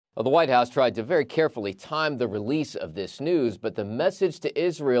Well, the White House tried to very carefully time the release of this news, but the message to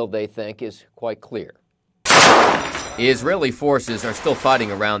Israel, they think, is quite clear. Israeli forces are still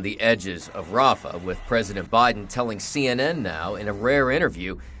fighting around the edges of Rafah, with President Biden telling CNN now in a rare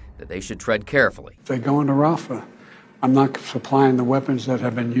interview that they should tread carefully. If they go into Rafah, I'm not supplying the weapons that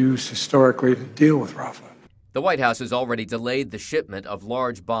have been used historically to deal with Rafah. The White House has already delayed the shipment of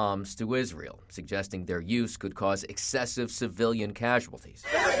large bombs to Israel, suggesting their use could cause excessive civilian casualties.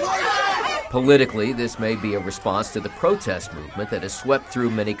 Politically, this may be a response to the protest movement that has swept through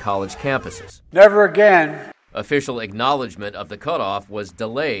many college campuses. Never again. Official acknowledgement of the cutoff was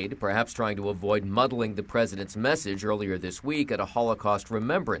delayed, perhaps trying to avoid muddling the president's message earlier this week at a Holocaust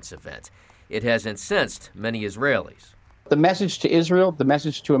remembrance event. It has incensed many Israelis. The message to Israel, the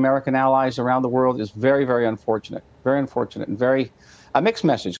message to American allies around the world is very, very unfortunate, and very a mixed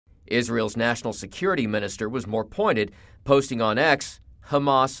message. Israel's national security minister was more pointed, posting on X,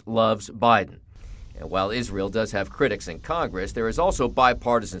 "Hamas loves Biden." And while Israel does have critics in Congress, there is also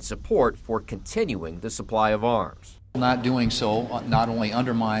bipartisan support for continuing the supply of arms. Not doing so not only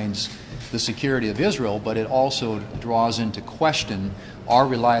undermines the security of Israel, but it also draws into question our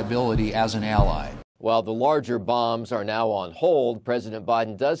reliability as an ally. While the larger bombs are now on hold, President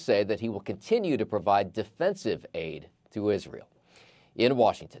Biden does say that he will continue to provide defensive aid to Israel. In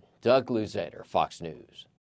Washington, Doug Luzader, Fox News.